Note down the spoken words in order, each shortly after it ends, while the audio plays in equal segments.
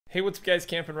Hey, what's up guys,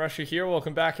 TheCampingRusher here.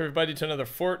 Welcome back everybody to another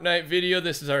Fortnite video.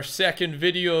 This is our second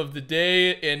video of the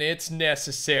day and it's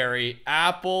necessary.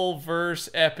 Apple versus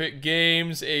Epic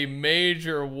Games. A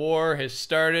major war has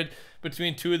started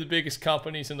between two of the biggest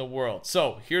companies in the world.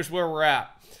 So here's where we're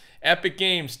at. Epic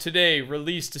Games today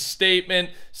released a statement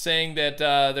saying that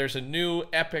there's a new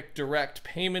Epic Direct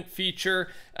payment feature.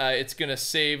 It's going to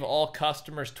save all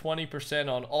customers 20%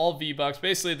 on all V-Bucks.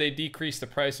 Basically, they decreased the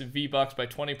price of V-Bucks by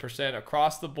 20%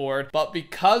 across the board. But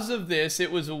because of this,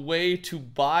 it was a way to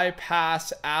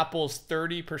bypass Apple's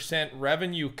 30%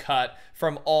 revenue cut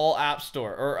from all App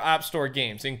Store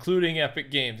games, including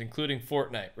Epic Games, including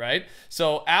Fortnite, right?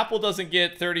 So Apple doesn't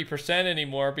get 30%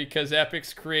 anymore because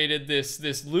Epic's created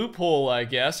this loophole, I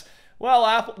guess. Well,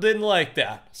 Apple didn't like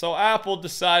that. So Apple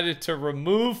decided to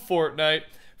remove Fortnite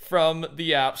from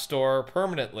the App Store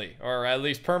permanently, or at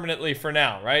least permanently for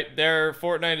now, right?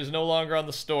 Fortnite is no longer on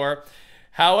the store.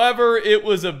 However, it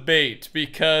was a bait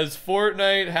because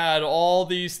Fortnite had all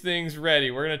these things ready.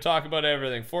 We're going to talk about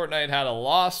everything. Fortnite had a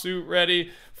lawsuit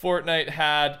ready. Fortnite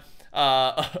had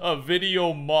a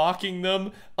video mocking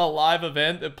them, a live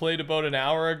event that played about an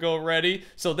hour ago ready.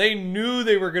 So they knew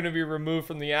they were going to be removed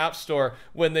from the App Store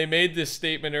when they made this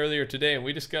statement earlier today. And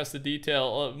we discussed the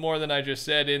detail more than I just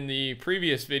said in the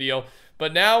previous video.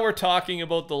 But now we're talking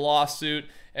about the lawsuit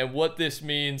and what this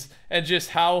means and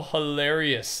just how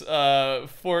hilarious, how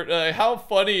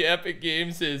funny Epic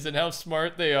Games is and how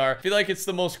smart they are. I feel like it's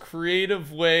the most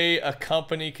creative way a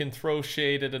company can throw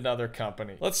shade at another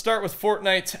company. Let's start with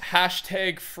Fortnite's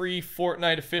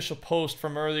 #FreeFortnite official post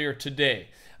from earlier today.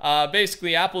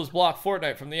 Basically, Apple has blocked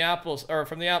Fortnite from the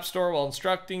App Store while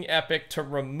instructing Epic to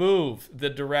remove the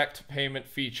direct payment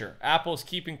feature. Apple is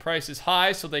keeping prices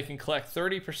high so they can collect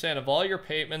 30% of all your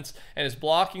payments and is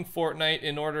blocking Fortnite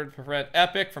in order to prevent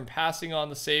Epic from passing on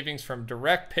the savings from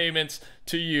direct payments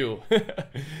to you.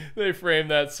 They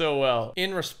framed that so well.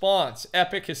 In response,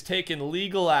 Epic has taken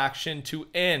legal action to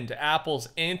end Apple's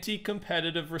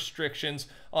anti-competitive restrictions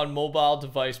on mobile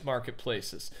device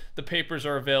marketplaces. The papers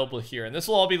are available here, and this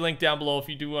will all be linked down below if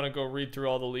you do want to go read through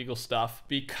all the legal stuff.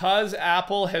 Because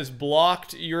Apple has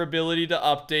blocked your ability to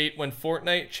update when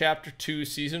Fortnite Chapter 2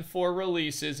 Season 4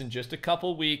 releases in just a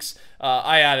couple weeks,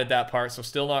 I added that part, so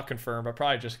still not confirmed, but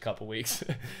probably just a couple weeks,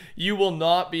 you will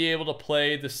not be able to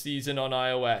play the season on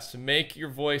iOS. Make your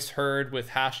voice heard with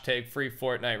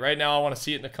 #FreeFortnite. Right now, I want to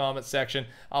see it in the comments section.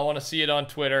 I want to see it on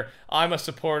Twitter. I'm a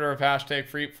supporter of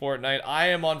 #FreeFortnite. I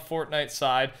am on Fortnite's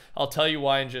side. I'll tell you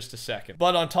why in just a second.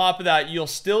 But on top of that, you'll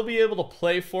still be able to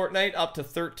play Fortnite up to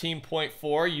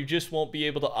 13.4. You just won't be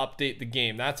able to update the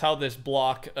game. That's how this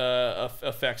block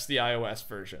affects the iOS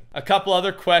version. A couple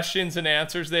other questions and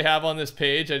answers they have on this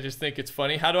page. I just think it's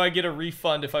funny. How do I get a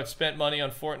refund if I've spent money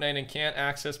on Fortnite and can't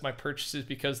access my purchases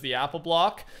because of the Apple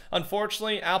block?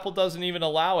 Unfortunately, Apple doesn't even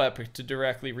allow Epic to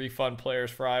directly refund players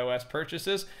for iOS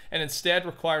purchases and instead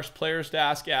requires players to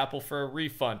ask Apple for a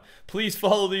refund. Please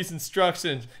follow these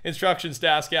instructions to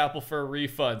ask Apple for a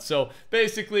refund. So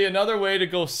basically another way to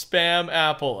go spam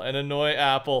Apple and annoy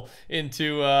Apple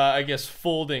into, I guess,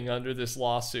 folding under this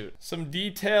lawsuit. Some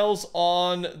details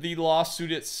on the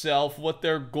lawsuit itself, what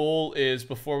their goal is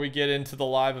before we get into the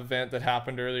live event that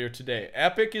happened earlier today.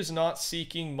 Epic is not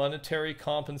seeking monetary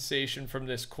compensation from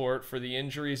this court for the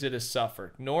injuries it has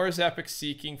suffered, nor is Epic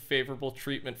seeking favorable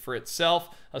treatment for itself,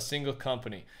 a single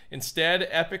company. Instead,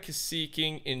 Epic is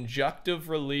seeking injunctive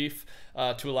relief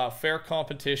to allow fair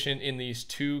competition in these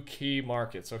two key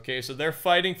markets. Okay, so they're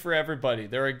fighting for everybody.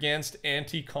 They're against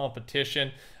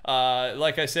anti-competition.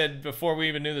 Like I said before we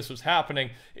even knew this was happening,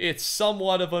 it's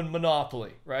somewhat of a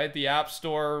monopoly, right? The App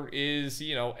Store is,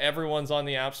 you know, everyone's on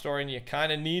the App Store and you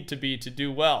kind of need to be to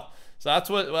do well. So that's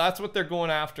what they're going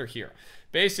after here.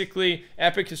 Basically,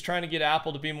 Epic is trying to get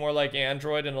Apple to be more like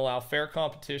Android and allow fair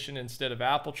competition instead of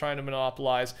Apple trying to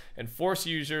monopolize and force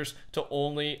users to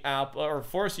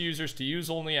use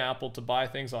only Apple to buy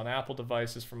things on Apple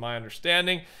devices, from my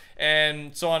understanding.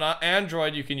 And so on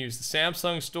Android, you can use the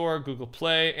Samsung Store, Google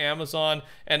Play, Amazon,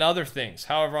 and other things.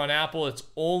 However, on Apple, it's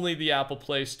only the Apple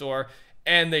Play Store,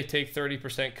 and they take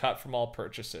 30% cut from all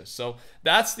purchases. So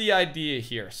that's the idea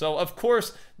here. So of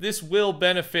course, this will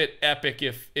benefit Epic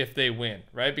if they win,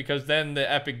 right? Because then the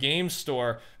Epic Games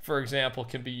Store, for example,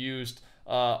 can be used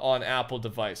on Apple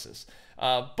devices.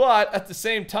 But at the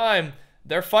same time,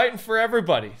 they're fighting for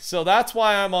everybody. So that's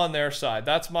why I'm on their side.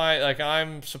 That's my, like,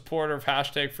 I'm supporter of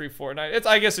hashtag free Fortnite.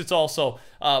 I guess it's also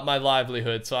my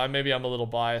livelihood, so maybe I'm a little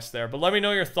biased there. But let me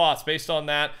know your thoughts based on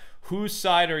that. Whose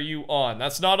side are you on?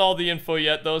 That's not all the info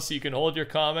yet, though, so you can hold your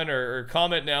comment or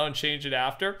comment now and change it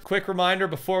after. Quick reminder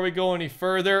before we go any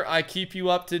further, I keep you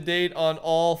up to date on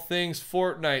all things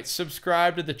Fortnite.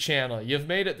 Subscribe to the channel. You've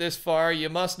made it this far. You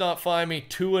must not find me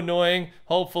too annoying,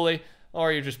 hopefully,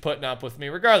 or you're just putting up with me.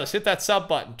 Regardless, hit that sub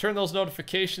button. Turn those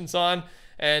notifications on,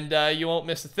 and you won't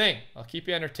miss a thing. I'll keep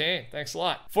you entertained. Thanks a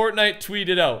lot. Fortnite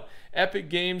tweeted out, Epic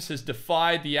Games has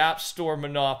defied the App Store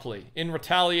monopoly. In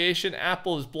retaliation,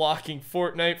 Apple is blocking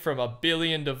Fortnite from 1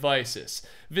 billion devices.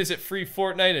 Visit Free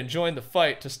Fortnite and join the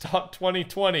fight to stop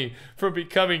 2020 from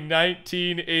becoming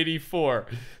 1984.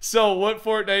 So what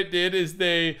Fortnite did is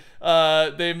they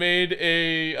made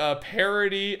a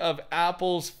parody of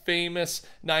Apple's famous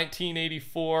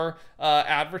 1984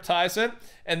 advertisement,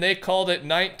 and they called it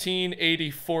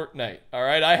 1980 Fortnite. All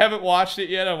right, I haven't watched it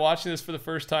yet. I'm watching this for the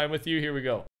first time with you. Here we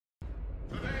go.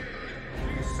 Today,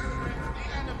 we celebrate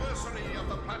the anniversary of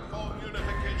the platform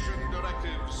unification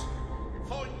directives.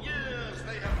 For years,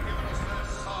 they have given us their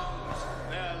songs,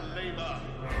 their labor,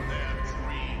 their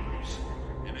dreams.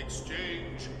 In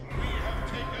exchange, we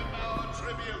have taken our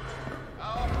tribute,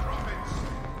 our profits,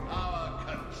 our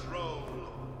control.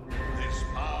 This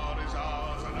power is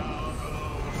ours and ours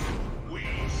alone. We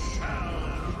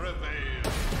shall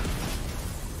prevail.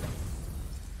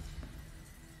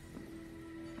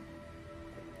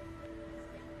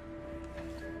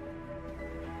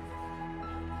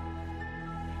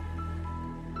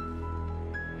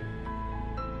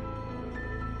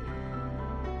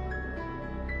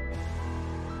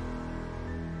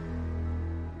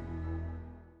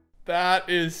 That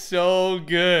is so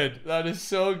good. That is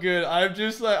so good. I'm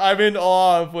just like, I'm in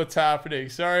awe of what's happening.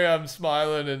 Sorry I'm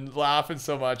smiling and laughing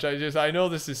so much. I know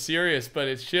this is serious, but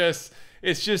it's just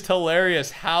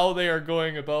hilarious how they are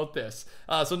going about this.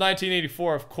 So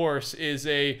 1984, of course, is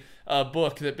a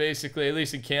book that basically, at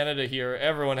least in Canada here,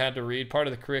 everyone had to read, part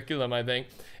of the curriculum, I think.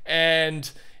 And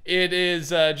it is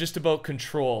just about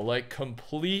control, like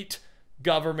complete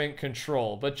government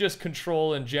control, but just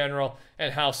control in general,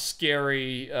 and how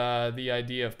scary the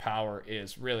idea of power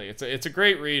is. Really, it's a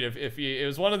great read. It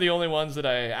was one of the only ones that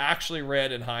I actually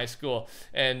read in high school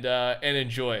and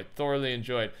thoroughly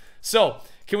enjoyed. So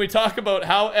can we talk about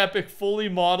how Epic fully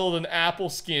modeled an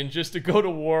Apple skin just to go to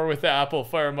war with Apple?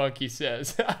 Fire Monkey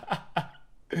says.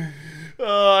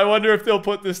 I wonder if they'll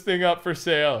put this thing up for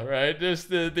sale, right?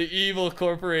 Just the evil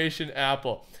corporation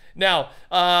Apple. Now,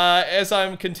 as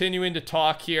I'm continuing to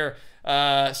talk here,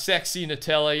 Sexy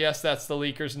Nutella, yes, that's the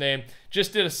leaker's name,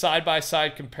 just did a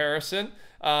side-by-side comparison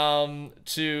to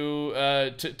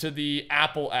the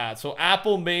Apple ad. So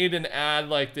Apple made an ad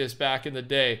like this back in the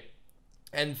day,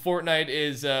 and Fortnite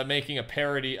is making a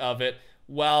parody of it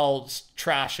while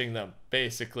trashing them,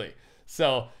 basically.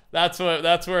 So that's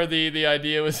where the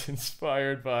idea was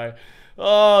inspired by.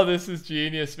 Oh, this is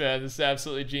genius, man. This is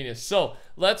absolutely genius. So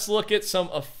let's look at some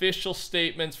official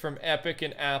statements from Epic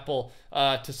and Apple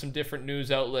to some different news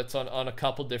outlets on a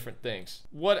couple different things.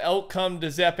 What outcome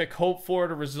does Epic hope for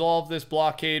to resolve this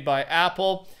blockade by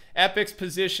Apple? Epic's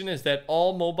position is that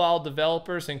all mobile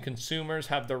developers and consumers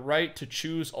have the right to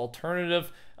choose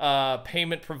alternative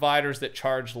payment providers that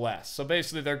charge less. So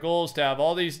basically their goal is to have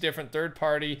all these different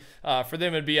third-party, for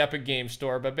them it'd be Epic Game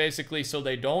Store, but basically so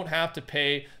they don't have to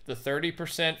pay the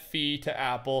 30% fee to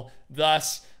Apple.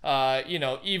 Thus, you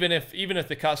know, even if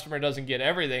the customer doesn't get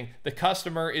everything, the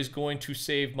customer is going to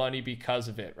save money because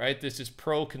of it, right? This is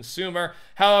pro-consumer.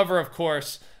 However, of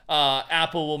course,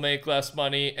 Apple will make less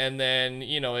money, and then,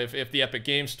 you know, if the Epic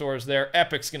Game Store is there,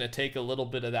 Epic's going to take a little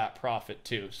bit of that profit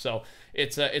too. So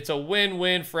it's a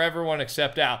win-win for everyone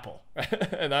except Apple,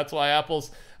 and that's why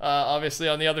Apple's obviously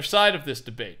on the other side of this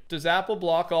debate. Does Apple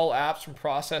block all apps from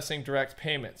processing direct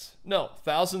payments? No.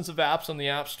 Thousands of apps on the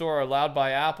App Store are allowed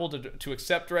by Apple to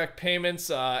accept direct payments.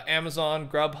 Amazon,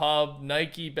 Grubhub,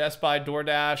 Nike, Best Buy,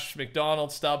 DoorDash,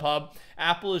 McDonald's, StubHub.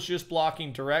 Apple is just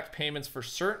blocking direct payments for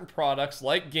certain products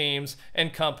like games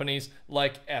and companies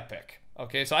like Epic.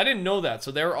 Okay, so I didn't know that.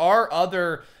 So there are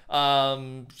other,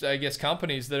 I guess,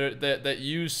 companies that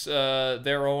use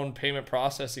their own payment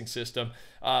processing system.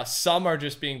 Some are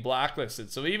just being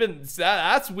blacklisted. So even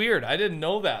that's weird. I didn't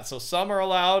know that. So some are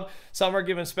allowed, some are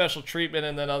given special treatment,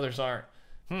 and then others aren't.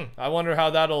 I wonder how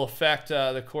that'll affect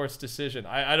the court's decision.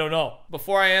 I don't know.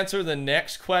 Before I answer the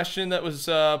next question that was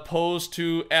posed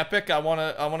to Epic, I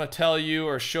wanna tell you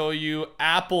or show you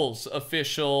Apple's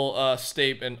official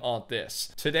statement on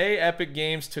this. Today, Epic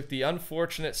Games took the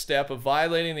unfortunate step of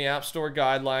violating the App Store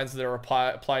guidelines that are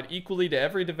applied equally to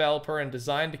every developer and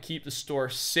designed to keep the store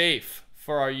safe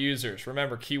for our users.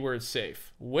 Remember, keyword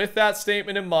safe. With that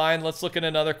statement in mind, let's look at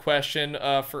another question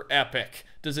for Epic.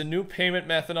 Does a new payment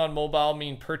method on mobile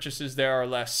mean purchases there are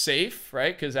less safe,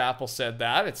 right? Because Apple said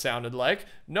that, it sounded like.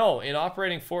 No, in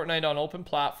operating Fortnite on open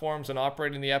platforms and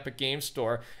operating the Epic Games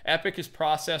Store, Epic has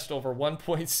processed over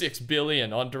 1.6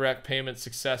 billion on direct payments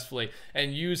successfully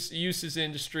and uses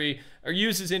industry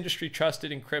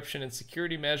trusted encryption and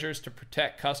security measures to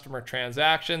protect customer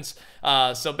transactions.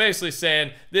 So basically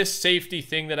saying this safety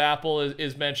thing that Apple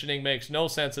is mentioning makes no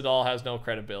sense at all, has no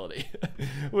credibility.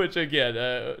 Which again,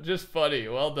 just funny.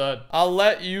 Well done. I'll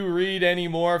let you read any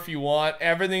more if you want.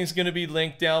 Everything's going to be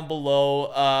linked down below.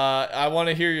 I want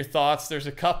to hear your thoughts. There's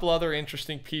a couple other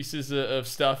interesting pieces of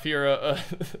stuff here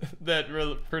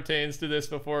that pertains to this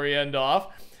before we end off.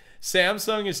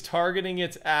 Samsung is targeting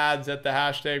its ads at the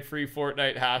hashtag free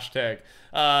Fortnite hashtag.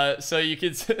 So you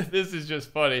can, this is just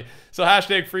funny. So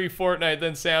hashtag free Fortnite,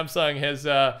 then Samsung has,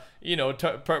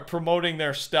 promoting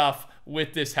their stuff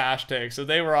with this hashtag. So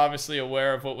they were obviously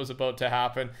aware of what was about to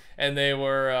happen, and they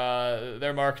were,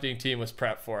 their marketing team was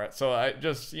prepped for it. So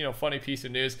funny piece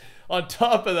of news. On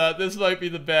top of that, this might be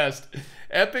the best.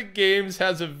 Epic Games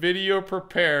has a video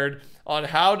prepared on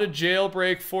how to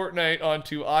jailbreak Fortnite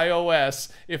onto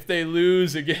iOS if they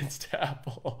lose against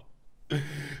Apple.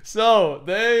 So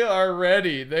they are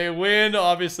ready. They win.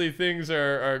 Obviously things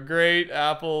are great.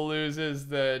 Apple loses,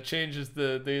 changes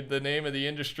the name of the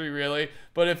industry really.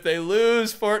 But if they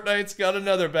lose, Fortnite's got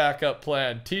another backup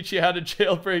plan. Teach you how to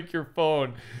jailbreak your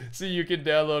phone so you can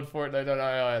download Fortnite on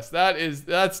iOS.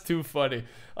 That's too funny.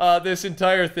 This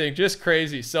entire thing, just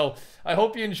crazy. So I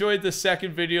hope you enjoyed the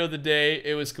second video of the day.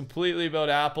 It was completely about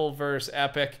Apple versus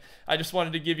Epic. I just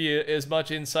wanted to give you as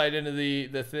much insight into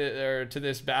to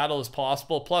this battle as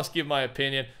possible, plus give my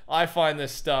opinion. I find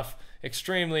this stuff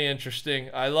extremely interesting.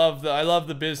 I love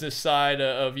the business side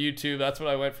of YouTube. That's what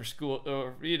I went for school,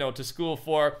 to school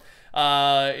for.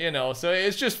 So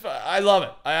it's just, I love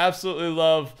it. I absolutely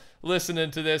love listening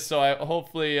to this. So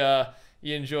hopefully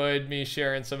you enjoyed me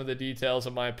sharing some of the details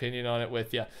of my opinion on it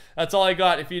with you. That's all I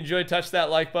got. If you enjoyed, touch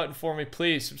that like button for me.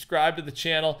 Please subscribe to the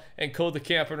channel and code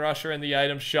TheCampingRusher in the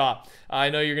item shop. I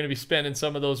know you're going to be spending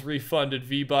some of those refunded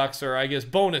V-Bucks, or I guess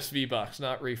bonus V-Bucks,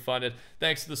 not refunded.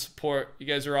 Thanks for the support. You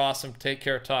guys are awesome. Take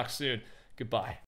care. Talk soon. Goodbye.